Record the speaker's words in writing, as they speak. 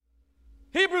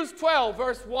Hebrews 12,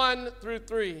 verse 1 through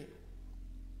 3.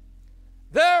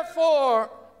 Therefore,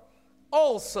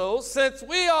 also, since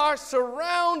we are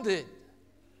surrounded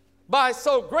by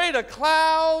so great a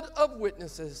cloud of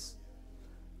witnesses,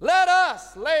 let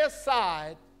us lay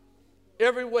aside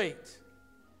every weight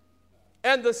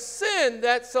and the sin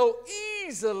that so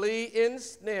easily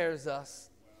ensnares us,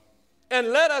 and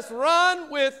let us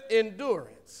run with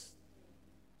endurance,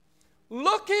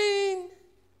 looking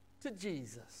to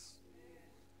Jesus,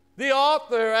 the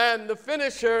author and the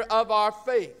finisher of our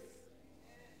faith,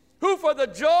 who for the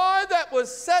joy that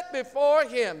was set before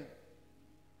him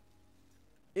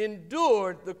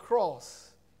endured the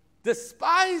cross,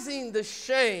 despising the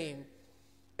shame,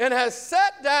 and has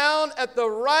sat down at the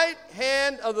right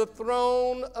hand of the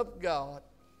throne of God.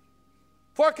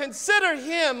 For consider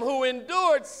him who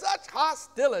endured such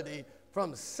hostility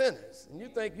from sinners, and you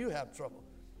think you have trouble,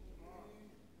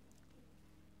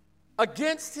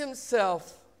 against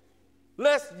himself,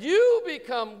 lest you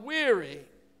become weary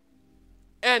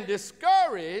and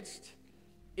discouraged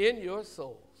in your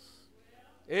souls.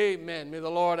 Amen. May the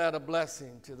Lord add a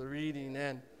blessing to the reading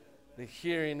and the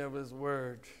hearing of his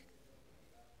word.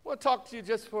 I want to talk to you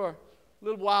just for a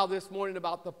little while this morning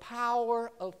about the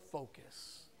power of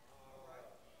focus.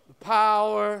 The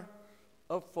power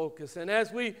of focus. And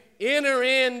as we enter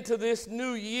into this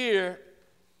new year,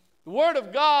 the Word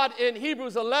of God in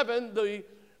Hebrews 11, the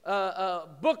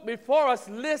book before us,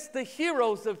 lists the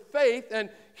heroes of faith. And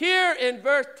here in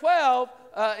verse 12,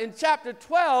 in chapter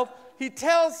 12, he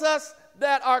tells us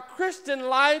that our Christian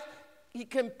life, he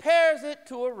compares it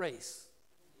to a race.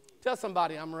 Tell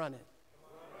somebody, I'm running.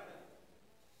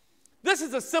 This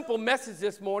is a simple message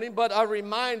this morning, but a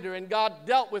reminder, and God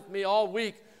dealt with me all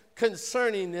week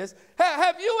concerning this.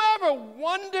 Have you ever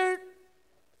wondered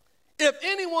if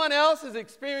anyone else is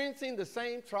experiencing the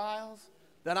same trials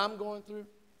that I'm going through?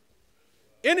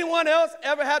 Anyone else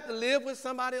ever had to live with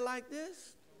somebody like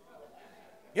this?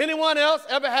 Anyone else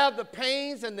ever have the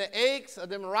pains and the aches of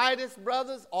them Wrightis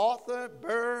brothers, Arthur,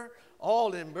 Burr,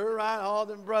 all them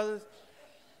brothers?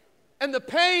 And the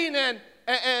pain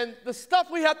and the stuff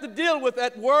we have to deal with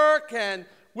at work and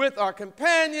with our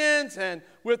companions and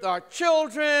with our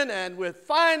children and with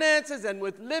finances and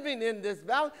with living in this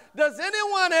valley. Does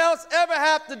anyone else ever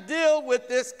have to deal with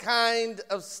this kind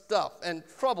of stuff and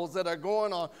troubles that are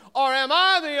going on? Or am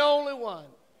I the only one?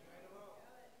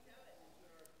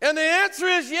 And the answer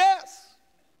is yes.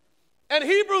 And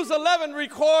Hebrews 11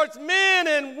 records men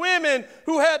and women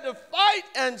who had to fight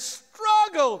and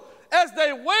struggle as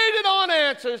they waited on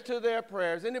answers to their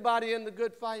prayers. Anybody in the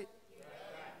good fight?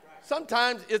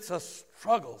 Sometimes it's a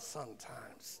struggle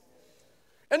sometimes.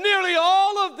 And nearly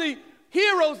all of the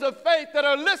heroes of faith that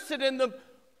are listed in the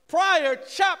prior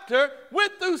chapter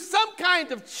went through some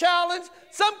kind of challenge,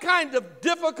 some kind of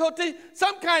difficulty,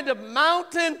 some kind of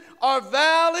mountain or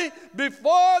valley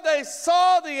before they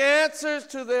saw the answers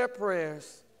to their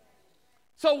prayers.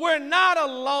 So we're not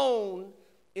alone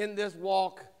in this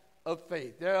walk of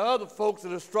faith. There are other folks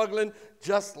that are struggling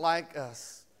just like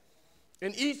us.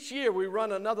 And each year we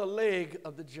run another leg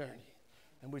of the journey.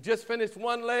 And we just finished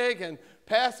one leg and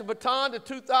passed the baton to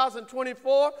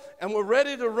 2024, and we're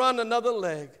ready to run another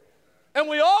leg. And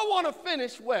we all want to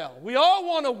finish well. We all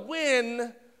want to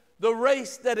win the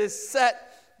race that is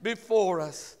set before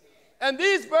us. And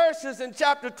these verses in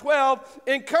chapter 12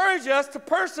 encourage us to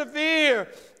persevere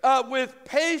with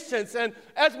patience. And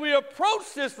as we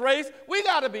approach this race, we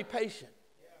got to be patient.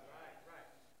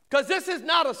 Because this is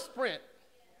not a sprint.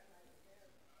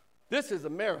 This is a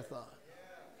marathon.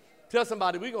 Tell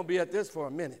somebody we're going to be at this for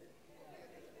a minute.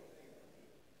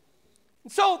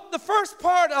 So the first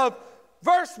part of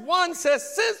verse 1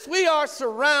 says, since we are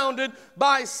surrounded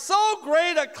by so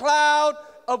great a cloud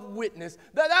of witness.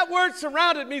 That word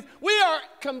surrounded means we are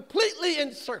completely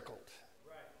encircled.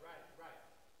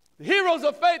 The heroes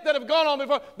of faith that have gone on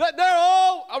before, they're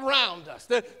all around us.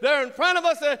 They're in front of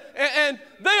us, and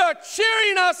they are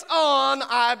cheering us on,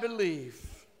 I believe.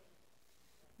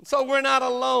 So we're not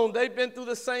alone. They've been through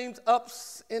the same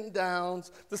ups and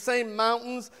downs, the same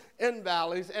mountains and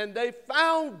valleys, and they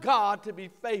found God to be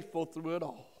faithful through it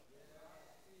all.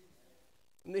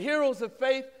 And the heroes of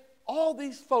faith, all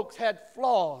these folks had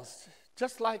flaws,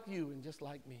 just like you and just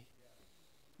like me.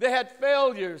 They had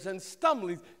failures and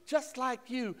stumblings, just like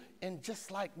you and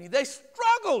just like me. They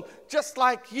struggled just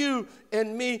like you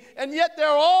and me, and yet they're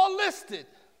all listed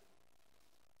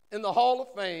in the Hall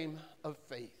of Fame of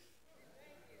Faith.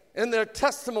 In their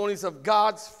testimonies of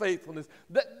God's faithfulness.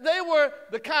 They were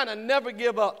the kind of never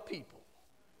give up people.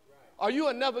 Are you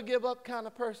a never give up kind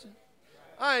of person?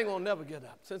 I ain't going to never get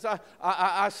up. Since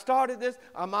I started this,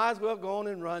 I might as well go on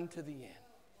and run to the end.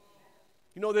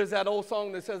 You know, there's that old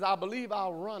song that says, I believe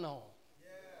I'll run on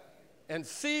and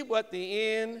see what the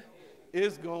end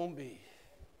is going to be.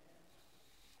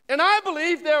 And I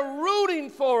believe they're rooting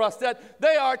for us, that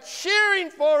they are cheering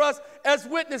for us as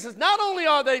witnesses. Not only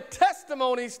are they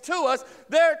testimonies to us,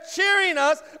 they're cheering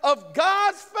us of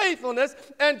God's faithfulness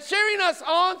and cheering us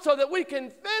on so that we can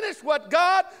finish what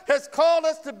God has called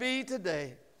us to be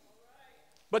today.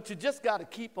 But you just got to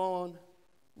keep on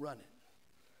running.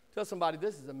 Tell somebody,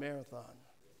 this is a marathon.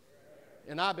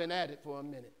 And I've been at it for a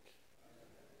minute.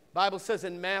 Bible says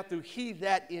in Matthew, he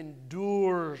that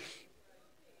endures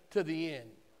to the end,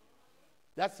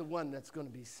 that's the one that's going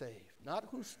to be saved. Not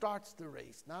who starts the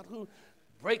race, not who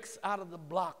breaks out of the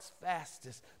blocks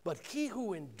fastest, but he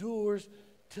who endures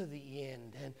to the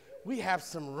end. And we have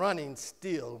some running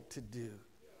still to do.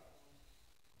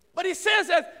 But he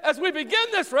says as we begin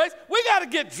this race, we got to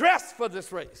get dressed for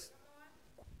this race.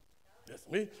 Yes,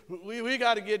 we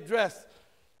got to get dressed.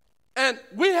 And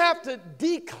we have to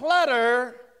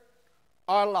declutter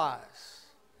our lives.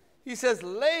 He says,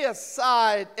 lay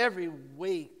aside every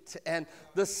weight and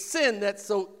the sin that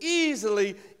so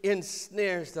easily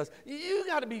ensnares us. You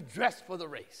got to be dressed for the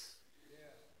race.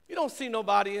 You don't see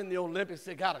nobody in the Olympics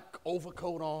that got an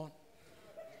overcoat on,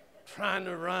 trying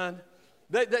to run.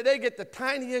 They get the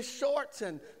tiniest shorts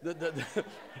and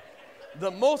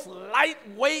the most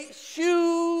lightweight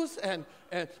shoes, and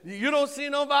you don't see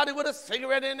nobody with a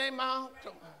cigarette in their mouth.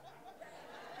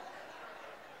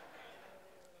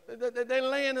 They're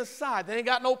laying aside. They ain't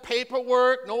got no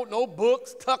paperwork, no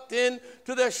books tucked in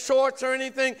to their shorts or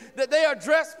anything. That they are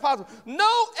dressed possible.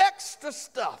 No extra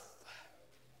stuff.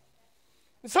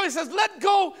 And so he says, let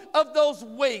go of those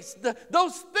weights,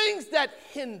 those things that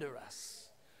hinder us,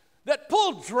 that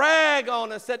pull drag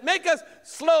on us, that make us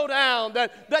slow down,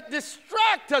 that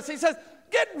distract us. He says,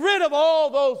 get rid of all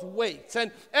those weights.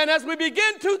 And as we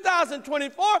begin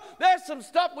 2024, there's some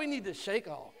stuff we need to shake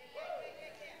off.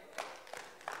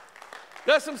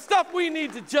 There's some stuff we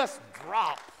need to just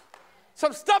drop.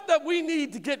 Some stuff that we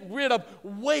need to get rid of.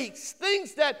 Weights,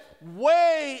 things that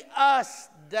weigh us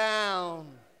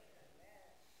down.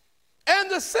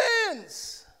 And the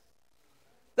sins.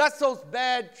 That's those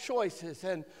bad choices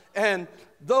and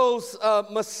those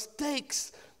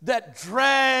mistakes that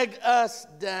drag us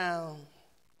down.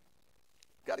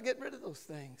 Got to get rid of those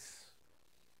things.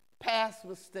 Past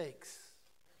mistakes.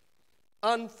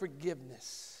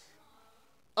 Unforgiveness.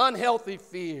 Unhealthy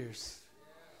fears,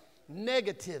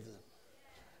 negativism,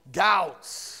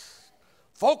 doubts,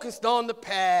 focused on the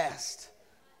past,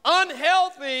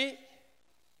 unhealthy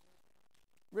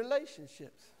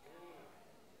relationships.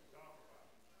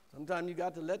 Sometimes you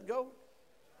got to let go.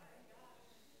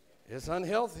 It's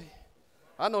unhealthy.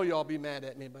 I know y'all be mad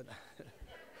at me, but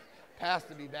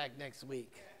Pastor be back next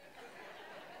week.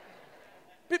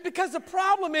 Because the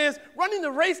problem is, running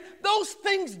the race, those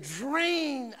things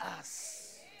drain us.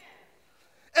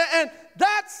 And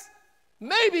that's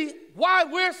maybe why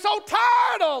we're so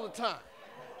tired all the time.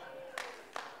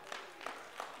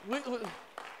 We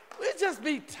just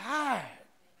be tired.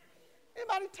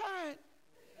 Anybody tired?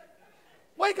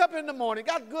 Wake up in the morning,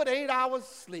 got good 8 hours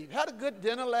sleep, had a good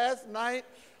dinner last night,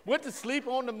 went to sleep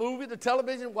on the movie, the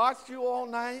television watched you all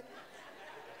night.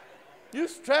 You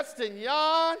stretched and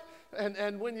yawned,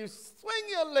 and when you swing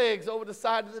your legs over the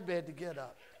side of the bed to get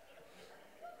up,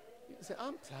 you say,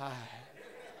 I'm tired.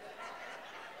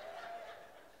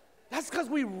 That's because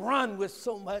we run with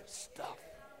so much stuff.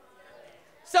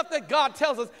 Stuff that God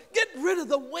tells us, get rid of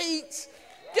the weights.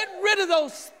 Get rid of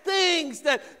those things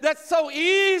that so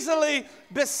easily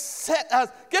beset us.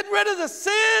 Get rid of the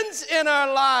sins in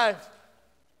our life.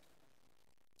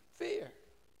 Fear,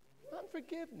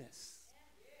 unforgiveness.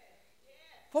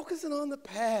 Focusing on the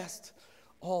past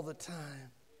all the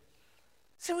time.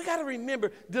 See, we got to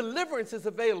remember, deliverance is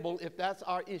available if that's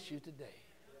our issue today.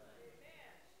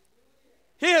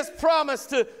 He has promised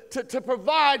to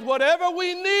provide whatever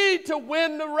we need to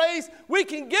win the race. We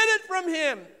can get it from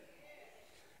him.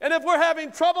 And if we're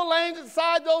having trouble laying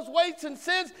aside those weights and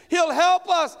sins, he'll help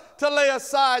us to lay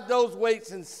aside those weights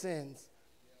and sins.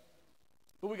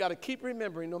 But we got to keep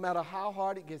remembering, no matter how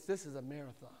hard it gets, this is a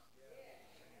marathon.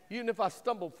 Even if I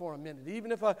stumble for a minute,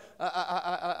 even if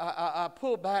I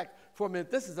pull back for a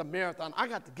minute, this is a marathon. I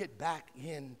got to get back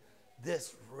in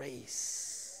this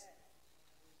race.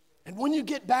 And when you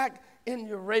get back in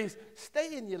your race,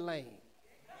 stay in your lane.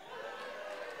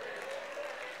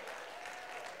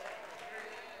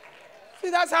 See,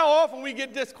 that's how often we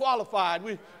get disqualified.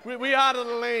 We out of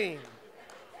the lane.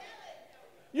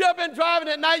 You ever been driving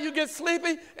at night, you get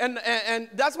sleepy, and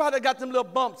that's why they got them little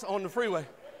bumps on the freeway.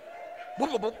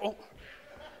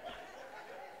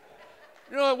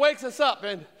 You know, it wakes us up.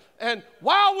 And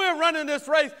while we're running this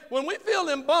race, when we feel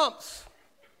them bumps,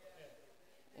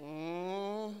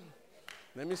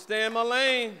 let me stay in my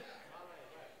lane.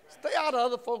 Stay out of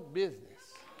other folks' business.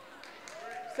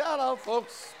 Stay out of other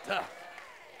folks' stuff.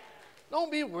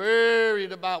 Don't be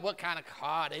worried about what kind of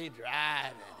car they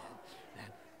drive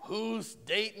and who's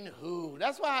dating who.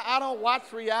 That's why I don't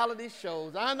watch reality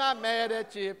shows. I'm not mad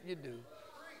at you if you do.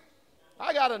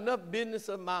 I got enough business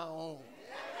of my own.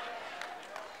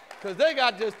 Because they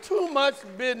got just too much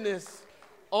business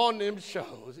on them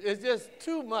shows. It's just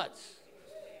too much.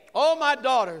 All my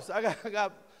daughters, I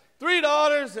got 3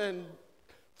 daughters and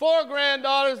 4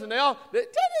 granddaughters, and they all, did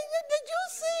you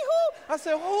see who? I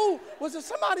said, who? Was it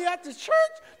somebody at the church?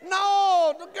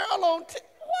 No, the girl on what?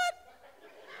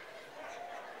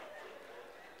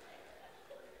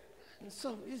 And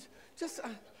so just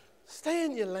stay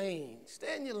in your lane.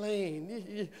 Stay in your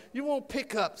lane. You won't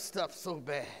pick up stuff so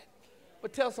bad.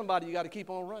 But tell somebody you got to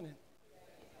keep on running.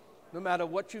 No matter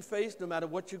what you face, no matter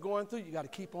what you're going through, you got to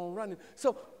keep on running.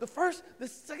 So the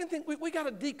second thing, we got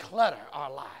to declutter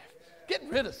our life. Get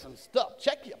rid of some stuff.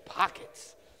 Check your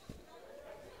pockets.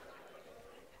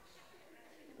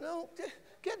 No,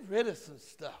 get rid of some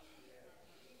stuff.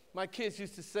 My kids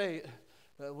used to say,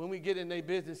 when we get in their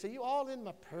business, say, you all in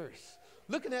my purse,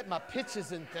 looking at my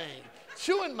pictures and things,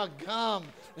 chewing my gum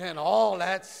and all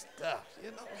that stuff.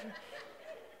 You know,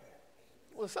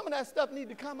 well, some of that stuff need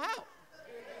to come out.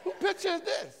 Who picture is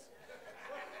this?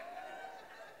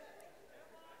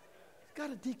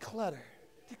 Got to declutter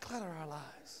our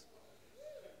lives.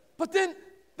 But then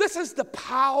this is the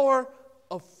power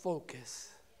of focus.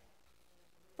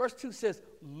 Verse 2 says,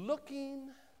 looking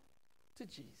to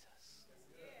Jesus.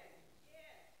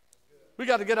 We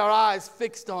got to get our eyes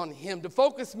fixed on him. To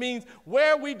focus means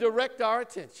where we direct our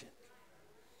attention.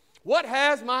 What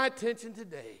has my attention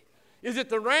today? Is it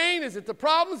the rain? Is it the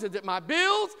problems? Is it my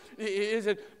bills? Is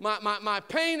it my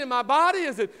pain in my body?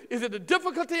 Is it the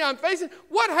difficulty I'm facing?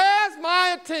 What has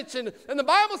my attention? And the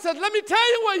Bible says, let me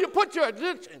tell you where you put your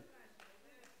attention.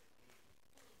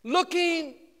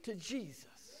 Looking to Jesus.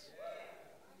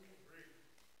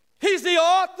 He's the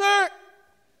author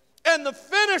and the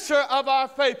finisher of our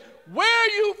faith. Where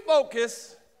you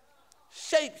focus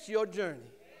shapes your journey.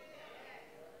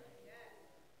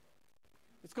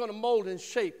 It's going to mold and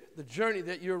shape the journey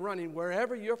that you're running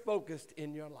wherever you're focused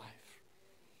in your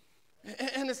life.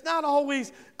 And it's not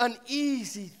always an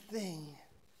easy thing.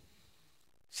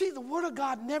 See, the Word of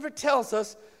God never tells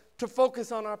us to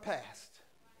focus on our past.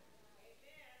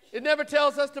 It never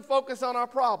tells us to focus on our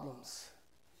problems.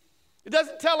 It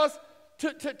doesn't tell us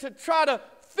to try to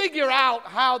figure out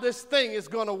how this thing is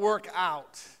going to work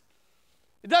out.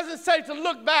 It doesn't say to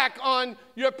look back on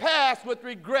your past with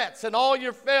regrets and all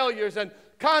your failures and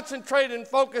concentrate and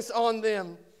focus on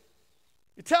them.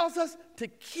 It tells us to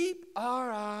keep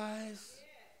our eyes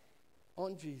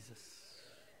on Jesus.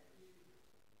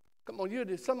 Come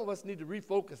on, some of us need to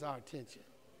refocus our attention.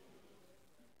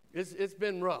 It's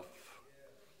been rough.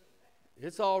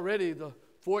 It's already the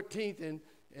 14th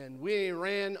and we ain't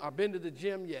ran or been to the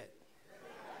gym yet.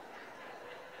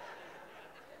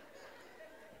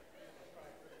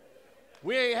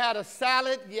 We ain't had a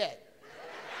salad yet.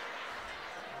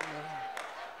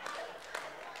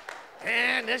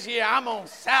 And this year I'm on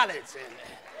salads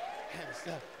and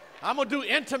stuff. I'm going to do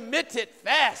intermittent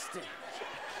fasting.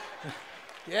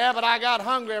 Yeah, but I got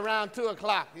hungry around 2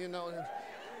 o'clock, you know.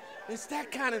 It's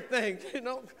that kind of thing, you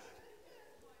know.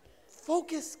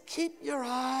 Focus, keep your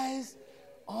eyes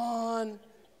on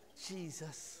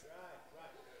Jesus.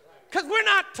 Because we're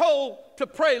not told to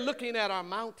pray looking at our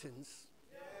mountains.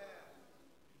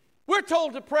 We're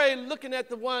told to pray looking at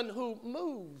the one who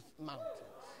moves mountains.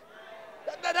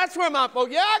 That's where my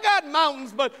focus. Yeah, I got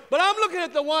mountains, but I'm looking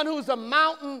at the one who's a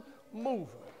mountain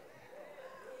mover.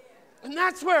 And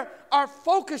that's where our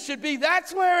focus should be.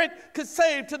 That's where it could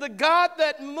say to the God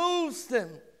that moves them.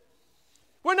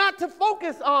 We're not to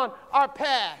focus on our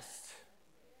past.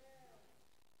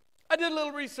 I did a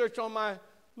little research on my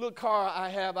little car I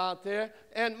have out there,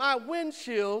 and my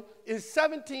windshield is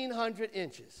 1,700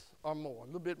 inches or more, a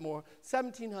little bit more,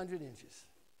 1,700 inches.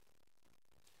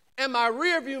 And my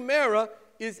rear view mirror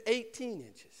is 18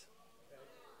 inches.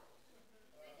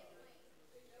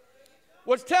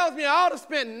 Which tells me I ought to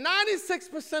spend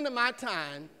 96% of my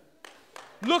time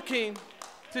looking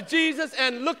to Jesus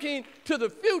and looking to the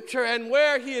future and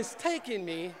where he is taking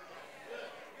me.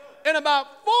 And about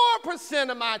 4%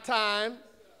 of my time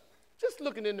just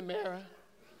looking in the mirror,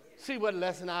 see what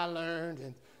lesson I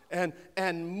learned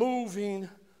and moving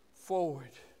forward.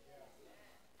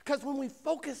 Because when we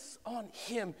focus on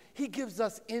him, he gives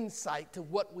us insight to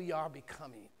what we are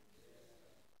becoming.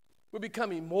 We're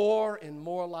becoming more and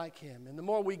more like him. And the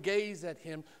more we gaze at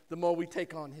him, the more we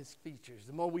take on his features,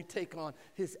 the more we take on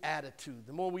his attitude,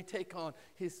 the more we take on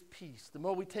his peace, the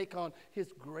more we take on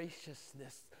his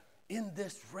graciousness. In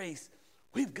this race,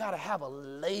 we've got to have a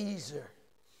laser.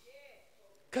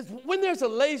 Because when there's a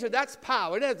laser, that's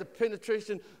power. It has a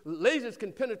penetration. Lasers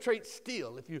can penetrate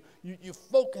steel if you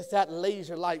focus that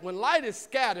laser light. When light is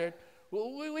scattered,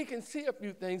 we can see a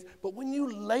few things, but when you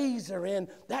laser in,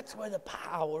 that's where the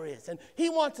power is. And he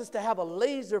wants us to have a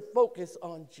laser focus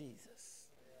on Jesus.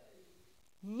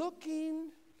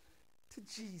 Looking to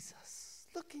Jesus.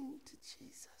 Looking to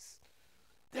Jesus.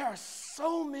 There are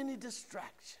so many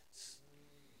distractions,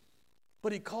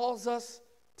 but he calls us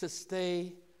to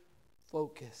stay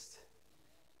focused.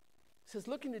 He says,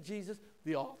 looking to Jesus,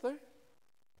 the author,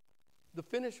 the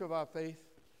finisher of our faith,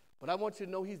 but I want you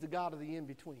to know he's the God of the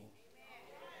in-between.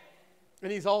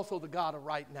 And he's also the God of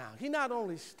right now. He not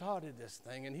only started this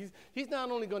thing, and he's not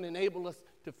only going to enable us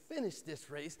to finish this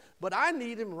race, but I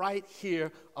need him right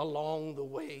here along the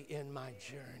way in my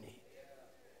journey.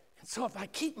 And so if I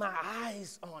keep my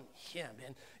eyes on him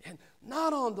and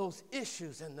not on those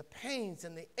issues and the pains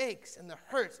and the aches and the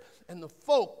hurts and the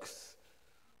folks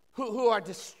who are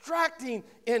distracting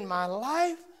in my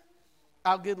life,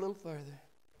 I'll get a little further.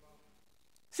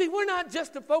 See, we're not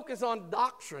just to focus on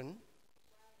doctrine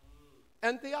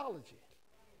and theology.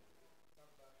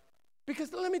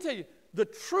 Because let me tell you, the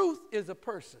truth is a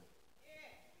person.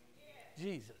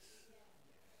 Jesus.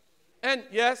 And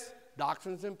yes,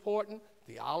 doctrine is important.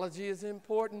 Theology is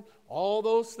important. All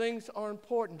those things are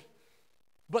important.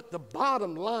 But the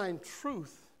bottom line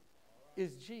truth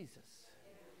is Jesus.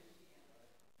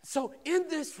 So in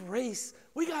this race,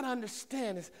 we got to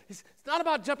understand it's not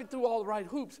about jumping through all the right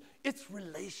hoops. It's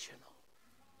relational.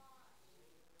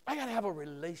 I got to have a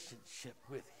relationship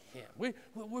with him.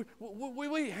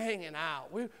 We're hanging out.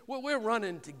 We're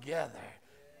running together.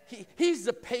 He's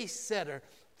the pace setter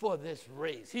for this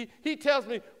race. He tells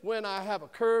me when I have a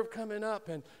curve coming up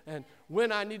and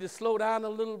when I need to slow down a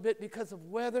little bit because of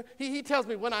weather. He tells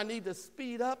me when I need to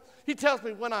speed up. He tells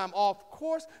me when I'm off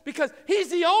course because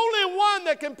he's the only one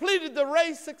that completed the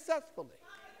race successfully.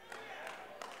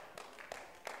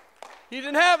 He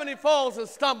didn't have any falls and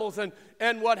stumbles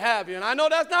and what have you. And I know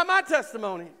that's not my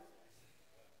testimony.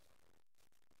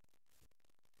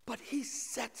 But he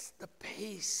sets the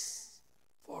pace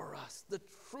for us. The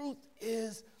truth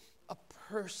is a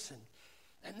person.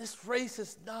 And this race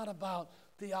is not about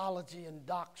theology and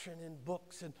doctrine and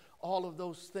books and all of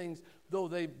those things, though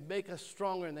they make us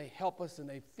stronger and they help us and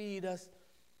they feed us.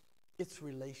 It's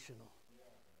relational.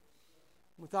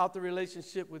 Without the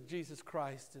relationship with Jesus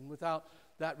Christ and without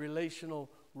that relational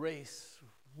race,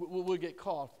 we'll get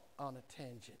caught on a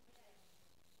tangent.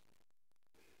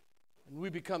 And we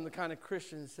become the kind of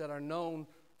Christians that are known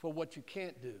for what you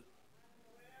can't do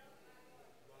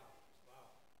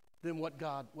than what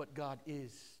God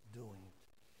is doing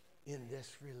in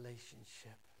this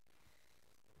relationship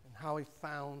and how he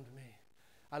found me.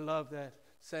 I love that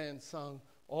Sand sung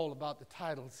all about the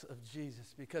titles of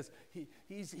Jesus because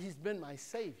he's been my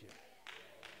Savior.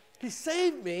 He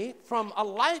saved me from a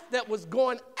life that was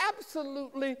going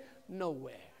absolutely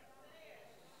nowhere.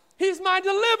 He's my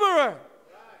deliverer.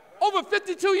 Over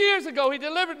 52 years ago, he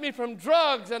delivered me from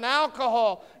drugs and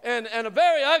alcohol and a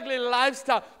very ugly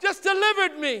lifestyle. Just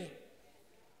delivered me.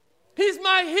 He's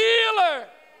my healer.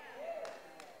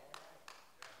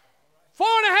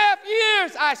 4.5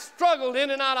 years I struggled in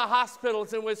and out of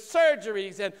hospitals and with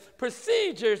surgeries and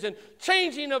procedures and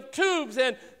changing of tubes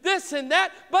and this and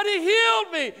that. But he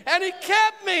healed me and he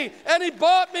kept me and he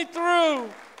brought me through.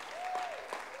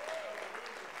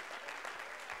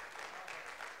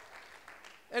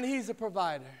 And he's a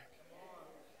provider.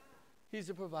 He's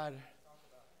a provider.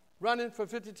 Running for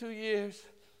 52 years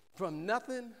from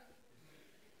nothing.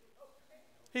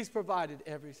 He's provided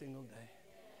every single day.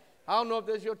 I don't know if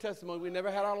there's your testimony. We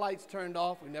never had our lights turned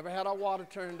off. We never had our water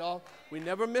turned off. We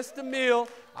never missed a meal.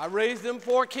 I raised them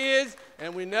 4 kids,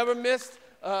 and we never missed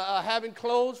having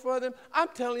clothes for them. I'm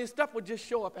telling you, stuff would just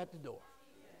show up at the door.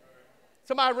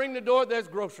 Somebody ring the door, there's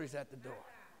groceries at the door.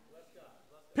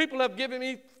 People have given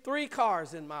me 3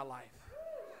 cars in my life.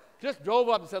 Just drove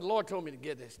up and said, the Lord told me to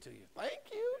give this to you. Thank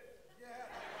you.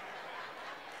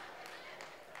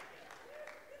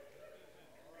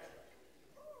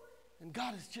 And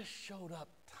God has just showed up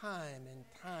time and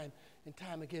time and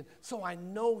time again. So I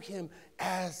know him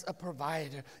as a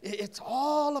provider. It's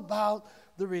all about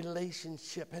the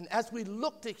relationship. And as we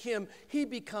look to him, he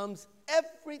becomes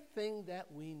everything that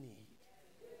we need.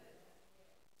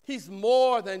 He's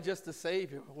more than just a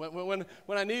Savior.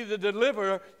 When I needed a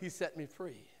deliverer, he set me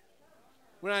free.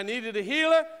 When I needed a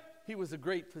healer, he was a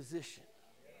great physician.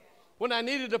 When I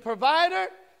needed a provider,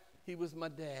 he was my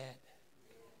dad.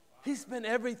 He's been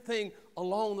everything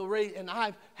along the way, and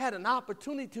I've had an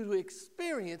opportunity to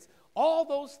experience all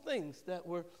those things that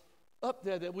were up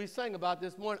there that we sang about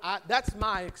this morning. That's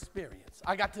my experience.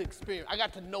 I got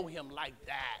to know him like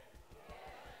that.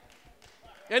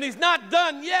 And he's not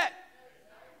done yet.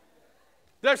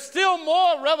 There's still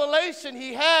more revelation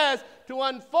he has to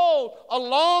unfold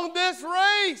along this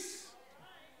race.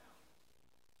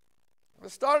 I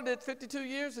started it 52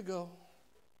 years ago.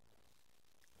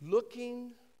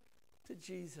 Looking to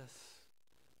Jesus,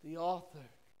 the author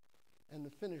and the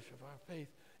finisher of our faith.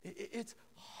 It's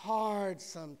hard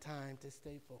sometimes to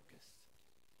stay focused.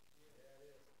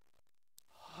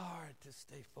 Hard to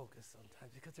stay focused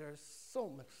sometimes because there are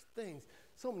so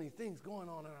many things going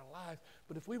on in our lives.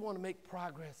 But if we want to make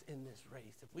progress in this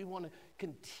race, if we want to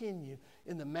continue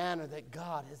in the manner that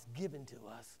God has given to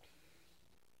us,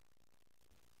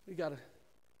 we got to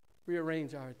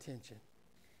rearrange our attention,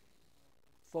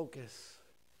 focus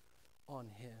on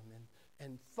him,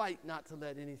 and fight not to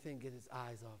let anything get his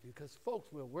eyes off you, because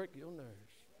folks will work your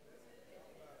nerves.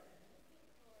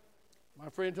 My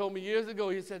friend told me years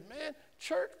ago, he said, man,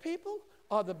 church people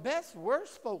are the best,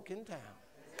 worst folk in town.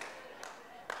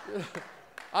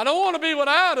 I don't want to be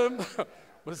without them,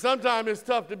 but sometimes it's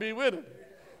tough to be with them.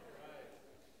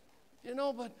 You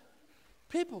know, but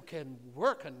people can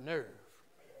work a nerve.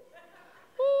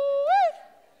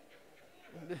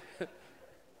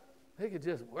 They could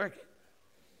just work it.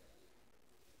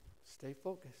 Stay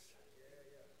focused.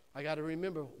 I got to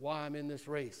remember why I'm in this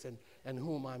race and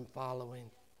whom I'm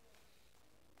following.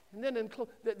 And then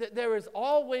there is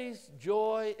always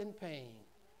joy and pain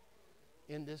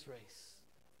in this race.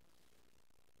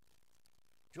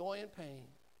 Joy and pain.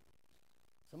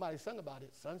 Somebody sung about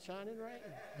it, sunshine and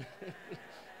rain.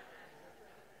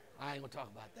 I ain't going to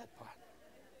talk about that part.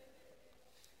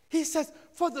 He says,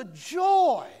 for the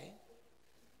joy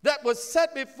that was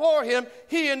set before him,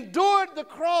 he endured the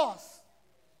cross,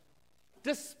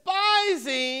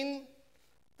 despising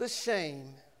the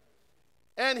shame.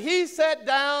 And he sat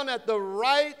down at the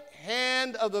right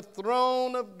hand of the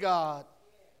throne of God.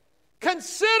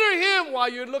 Consider him while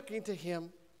you're looking to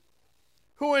him,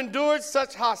 who endured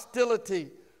such hostility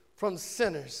from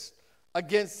sinners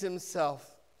against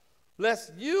himself,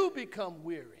 lest you become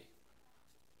weary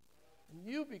and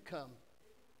you become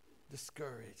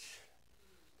discouraged.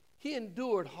 He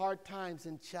endured hard times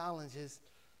and challenges,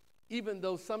 even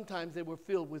though sometimes they were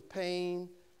filled with pain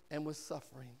and with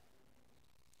suffering.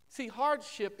 See,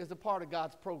 hardship is a part of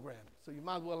God's program, so you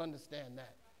might as well understand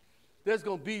that. There's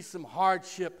going to be some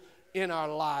hardship in our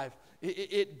life.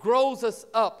 It grows us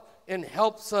up and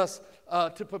helps us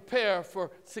to prepare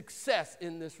for success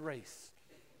in this race.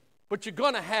 But you're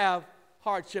going to have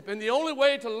hardship. And the only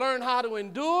way to learn how to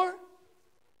endure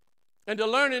and to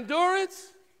learn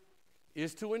endurance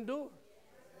is to endure.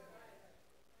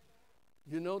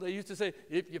 You know, they used to say,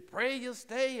 if you pray, you'll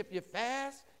stay. If you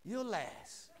fast, you'll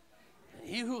last. And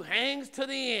he who hangs to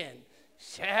the end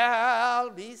shall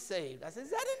be saved. I said,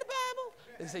 is that in the Bible?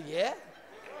 They said, yeah.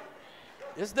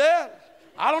 It's there.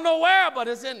 I don't know where, but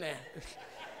it's in there.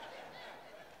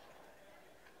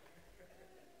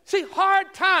 See,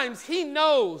 hard times, he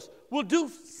knows, will do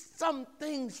some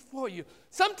things for you.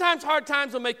 Sometimes hard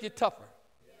times will make you tougher.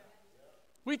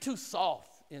 We're too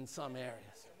soft in some areas.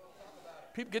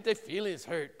 People get their feelings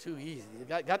hurt too easy.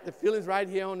 They got the feelings right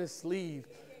here on his sleeve.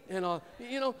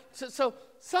 So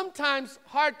sometimes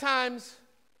hard times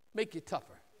make you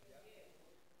tougher.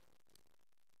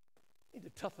 You need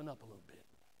to toughen up a little bit.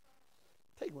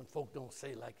 Take when folk don't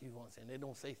say like you want to say, and they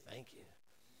don't say thank you.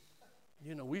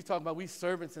 You know, we talk about we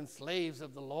servants and slaves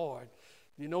of the Lord.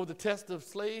 You know the test of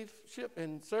slaveship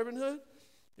and servanthood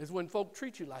is when folk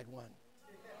treat you like one.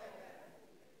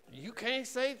 You can't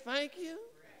say thank you.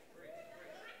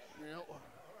 You know,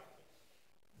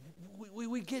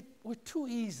 we're too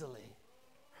easily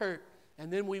hurt,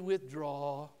 and then we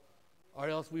withdraw, or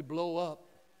else we blow up,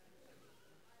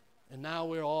 and now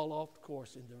we're all off the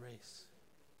course in the race.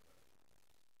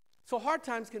 So hard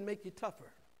times can make you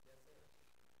tougher,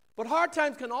 but hard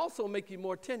times can also make you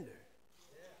more tender,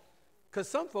 because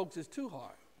some folks is too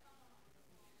hard.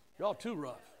 Y'all too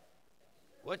rough.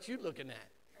 What you looking at?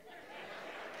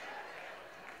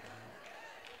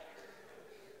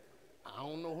 I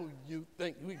don't know who you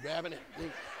think we grabbing it.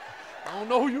 I don't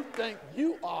know who you think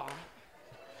you are.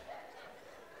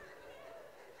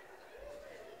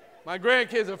 My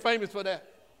grandkids are famous for that.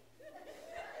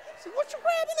 I said, what you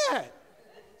grabbing at?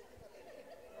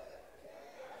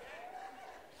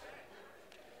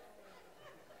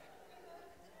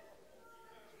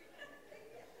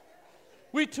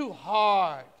 We too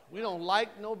hard. We don't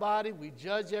like nobody. We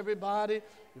judge everybody.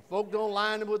 If folk don't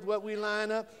line up with what we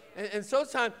line up. And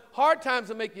sometimes hard times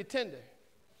will make you tender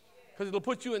because it'll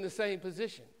put you in the same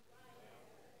position.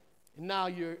 And now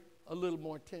you're a little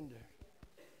more tender.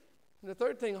 And the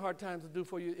third thing hard times will do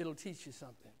for you, it'll teach you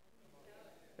something.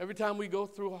 Every time we go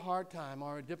through a hard time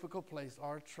or a difficult place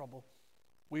or a trouble,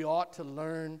 we ought to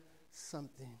learn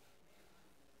something.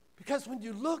 Because when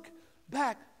you look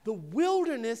back, the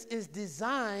wilderness is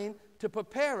designed to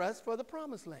prepare us for the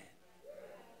promised land.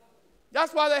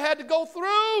 That's why they had to go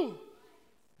through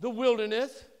the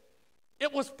wilderness.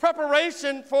 It was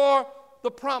preparation for the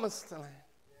promised land.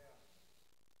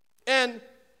 And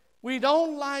we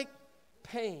don't like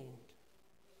pain,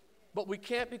 but we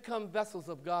can't become vessels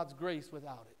of God's grace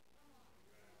without it.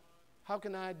 How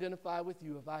can I identify with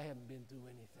you if I haven't been through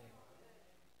anything?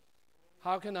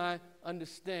 How can I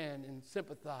understand and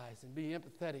sympathize and be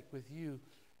empathetic with you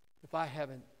if I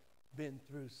haven't been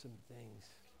through some things?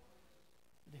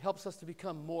 It helps us to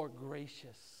become more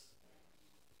gracious.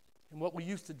 And what we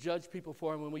used to judge people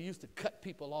for, and when we used to cut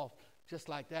people off just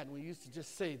like that, and we used to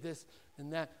just say this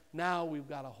and that, now we've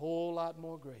got a whole lot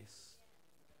more grace.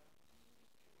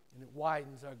 And it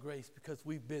widens our grace because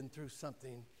we've been through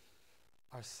something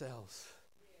ourselves.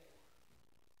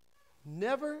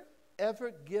 Never,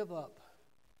 ever give up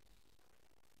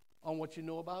on what you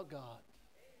know about God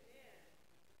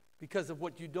because of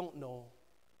what you don't know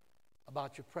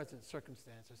about your present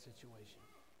circumstance or situation.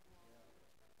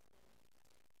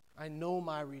 I know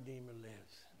my Redeemer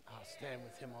lives. I'll stand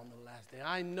with him on the last day.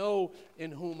 I know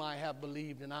in whom I have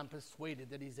believed, and I'm persuaded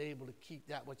that he's able to keep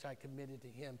that which I committed to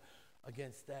him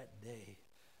against that day.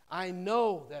 I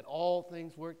know that all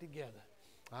things work together.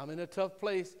 I'm in a tough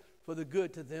place for the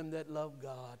good to them that love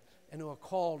God and who are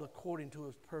called according to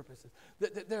his purposes.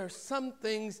 There are some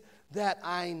things that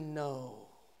I know.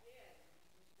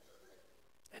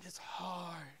 And it's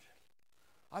hard.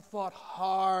 I fought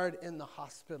hard in the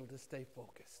hospital to stay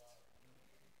focused.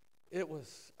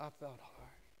 I felt hard.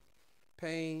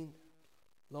 Pain,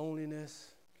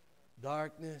 loneliness,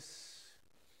 darkness,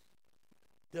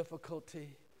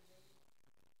 difficulty.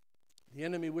 The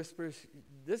enemy whispers,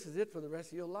 this is it for the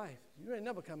rest of your life. You ain't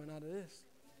never coming out of this.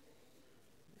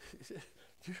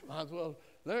 You might as well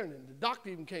learn it. The doctor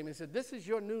even came and said, this is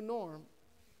your new norm.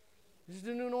 This is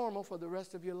the new normal for the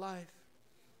rest of your life.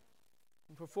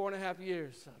 And for 4.5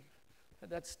 years, I had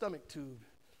that stomach tube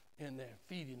in there,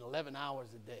 feeding 11 hours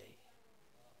a day.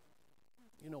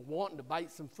 Wanting to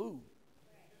bite some food.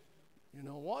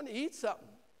 Wanting to eat something.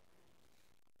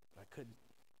 But I couldn't.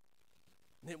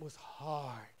 And it was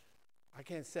hard. I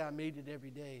can't say I made it every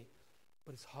day,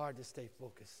 but it's hard to stay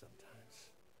focused sometimes.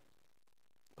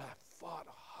 But I fought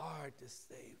hard to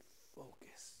stay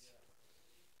focused.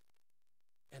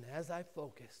 And as I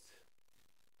focused,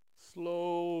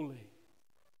 slowly,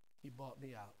 he brought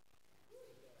me out.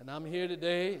 And I'm here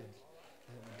today and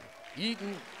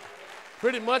eating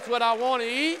pretty much what I want to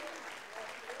eat.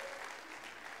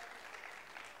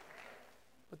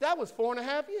 But that was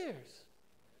 4.5 years.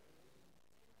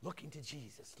 Looking to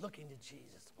Jesus, looking to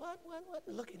Jesus. What?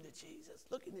 Looking to Jesus,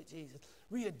 looking to Jesus.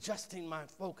 Readjusting my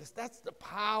focus. That's the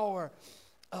power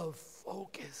of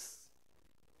focus.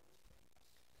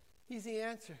 He's the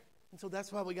answer. And so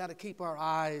that's why we got to keep our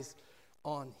eyes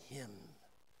on him.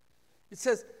 He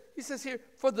says here,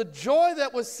 for the joy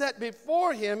that was set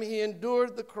before him, he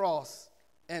endured the cross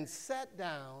and sat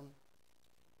down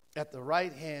at the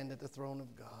right hand at the throne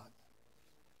of God.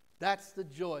 That's the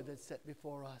joy that's set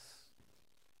before us.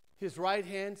 His right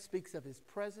hand speaks of his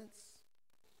presence,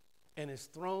 and his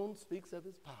throne speaks of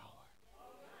his power.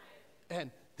 And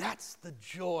that's the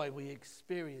joy we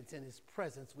experience in his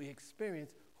presence. We experience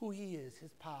who he is,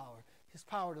 his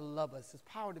power to love us, his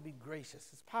power to be gracious,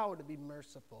 his power to be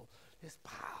merciful, his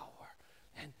power.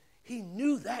 And he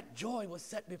knew that joy was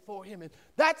set before him. And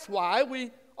that's why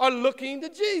we are looking to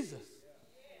Jesus.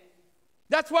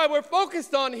 That's why we're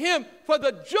focused on him for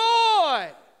the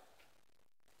joy.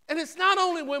 And it's not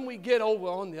only when we get over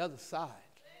on the other side.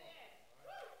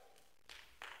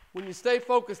 When you stay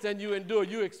focused and you endure,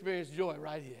 you experience joy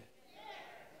right here.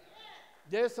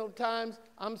 There's sometimes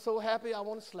I'm so happy I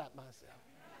want to slap myself.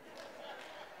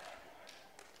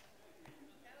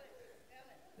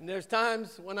 And there's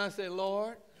times when I say,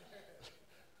 Lord,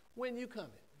 when you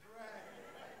coming?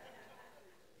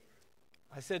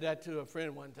 I said that to a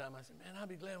friend one time. I said, man, I'll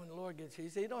be glad when the Lord gets here. He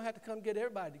said, you don't have to come get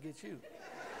everybody to get you.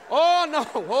 Oh, no,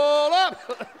 hold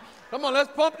up. Come on,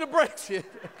 let's pump the brakes here.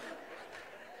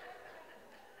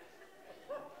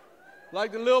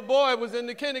 Like the little boy was in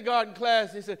the kindergarten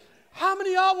class. He said, how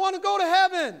many of y'all want to go to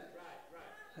heaven?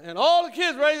 And all the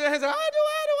kids raised their hands and said, I do.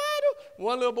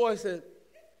 One little boy said,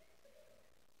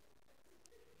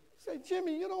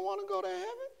 Jimmy, you don't want to go to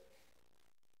heaven?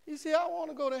 He said, I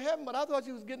want to go to heaven, but I thought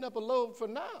you was getting up a load for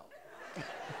now.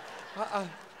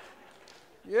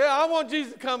 Yeah, I want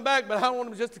Jesus to come back, but I don't want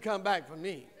him just to come back for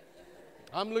me.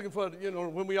 I'm looking for,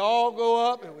 when we all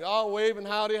go up and we all wave and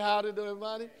howdy, howdy to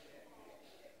everybody.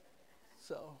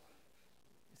 So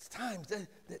it's times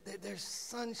there's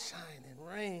sunshine and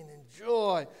rain and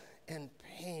joy and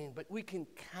pain, but we can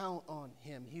count on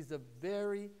him. He's a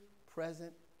very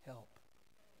present help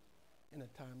in a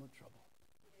time of trouble.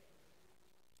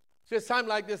 Just time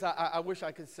like this, I wish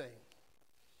I could sing.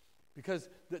 Because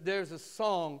there's a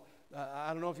song,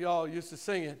 I don't know if y'all used to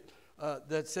sing it,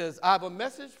 that says, I have a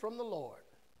message from the Lord.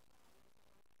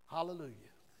 Hallelujah.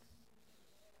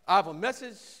 I have a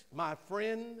message, my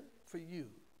friend, for you.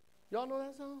 Y'all know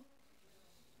that song?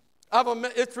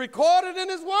 It's recorded in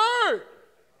his word.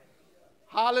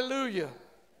 Hallelujah.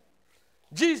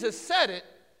 Jesus said it,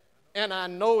 and I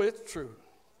know it's true.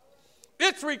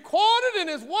 It's recorded in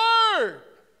his word.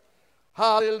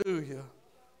 Hallelujah.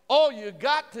 All you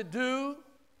got to do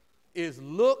is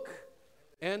look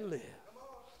and live.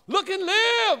 Look and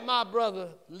live, my brother,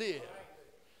 live.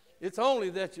 It's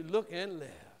only that you look and live.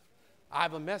 I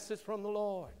have a message from the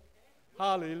Lord.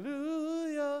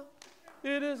 Hallelujah.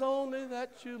 It is only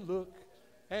that you look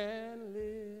and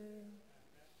live.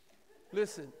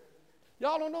 Listen,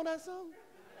 y'all don't know that song?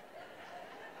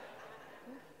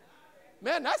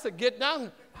 Man, that's a get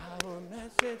down. I have a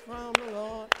message from the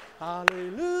Lord.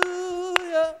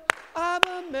 Hallelujah. I have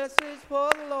a message for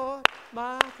the Lord,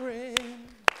 my friend.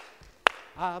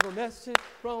 I have a message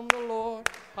from the Lord.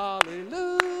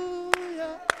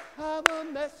 Hallelujah. I have a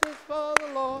message for the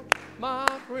Lord, my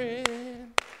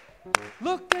friend.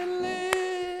 Look and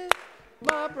live,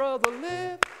 my brother,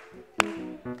 live.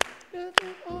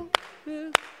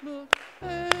 Look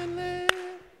and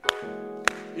live.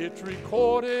 It's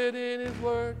recorded in his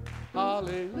word.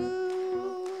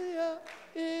 Hallelujah.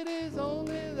 It is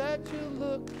only that you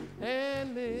look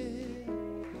and live.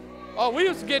 Oh, we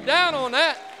used to get down on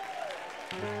that.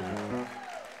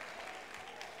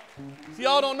 See,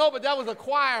 y'all don't know, but that was a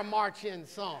choir march-in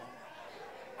song.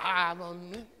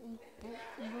 Hallelujah.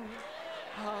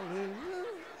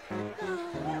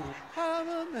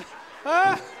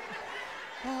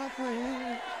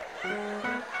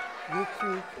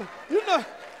 You know,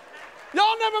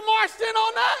 y'all never marched in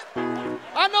on that?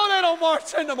 I know they don't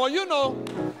march in no more. You know.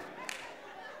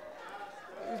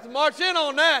 Used to march in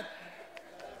on that.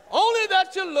 Only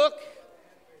that you look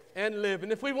and live.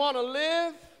 And if we want to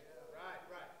live,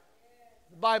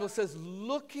 the Bible says,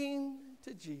 looking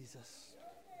to Jesus.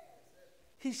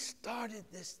 He started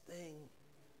this thing.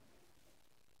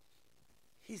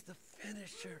 He's the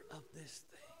finisher of this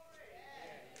thing.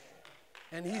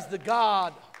 And he's the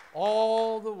God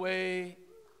all the way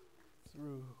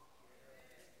through.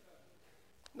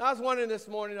 Now, I was wondering this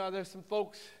morning, are there some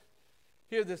folks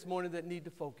here this morning that need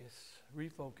to focus,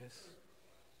 refocus?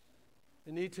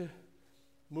 They need to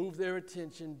move their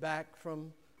attention back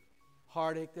from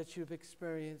heartache that you've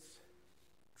experienced,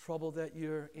 trouble that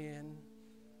you're in,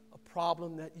 a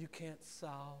problem that you can't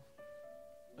solve,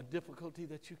 a difficulty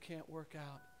that you can't work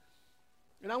out.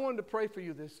 And I wanted to pray for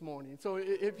you this morning. So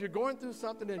if you're going through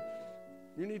something and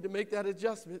you need to make that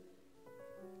adjustment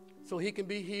so he can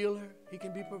be healer, he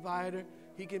can be provider,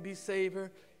 he can be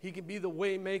savior, he can be the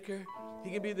way maker,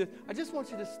 he can be the... I just want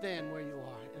you to stand where you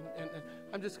are. And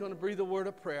I'm just going to breathe a word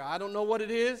of prayer. I don't know what it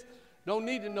is. Don't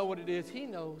need to know what it is. He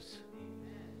knows.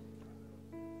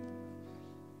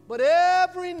 But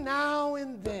every now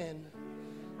and then,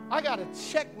 I got to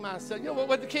check myself. You know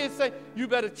what the kids say? You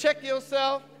better check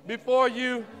yourself before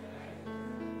you.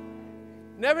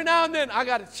 And every now and then, I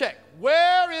got to check.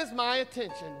 Where is my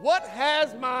attention? What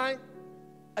has my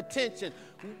attention?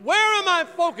 Where am I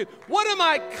focused? What am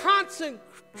I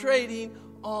concentrating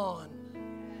on?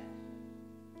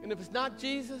 And if it's not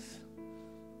Jesus,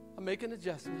 I make an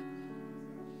adjustment.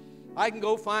 I can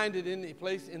go find it in the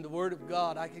place in the Word of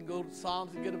God. I can go to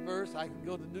Psalms and get a verse. I can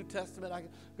go to the New Testament. I can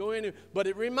go in. But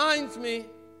it reminds me,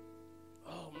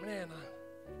 oh man,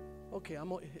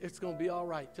 it's going to be all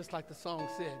right. Just like the song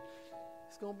said,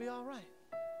 it's going to be all right.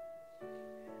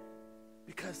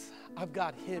 Because I've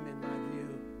got Him in my view.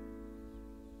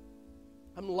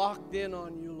 I'm locked in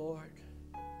on you, Lord.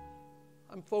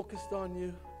 I'm focused on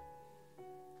you.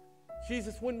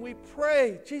 Jesus, when we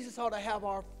pray, Jesus ought to have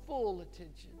our full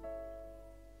attention.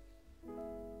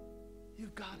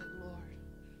 You've got it, Lord.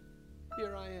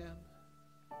 Here I am.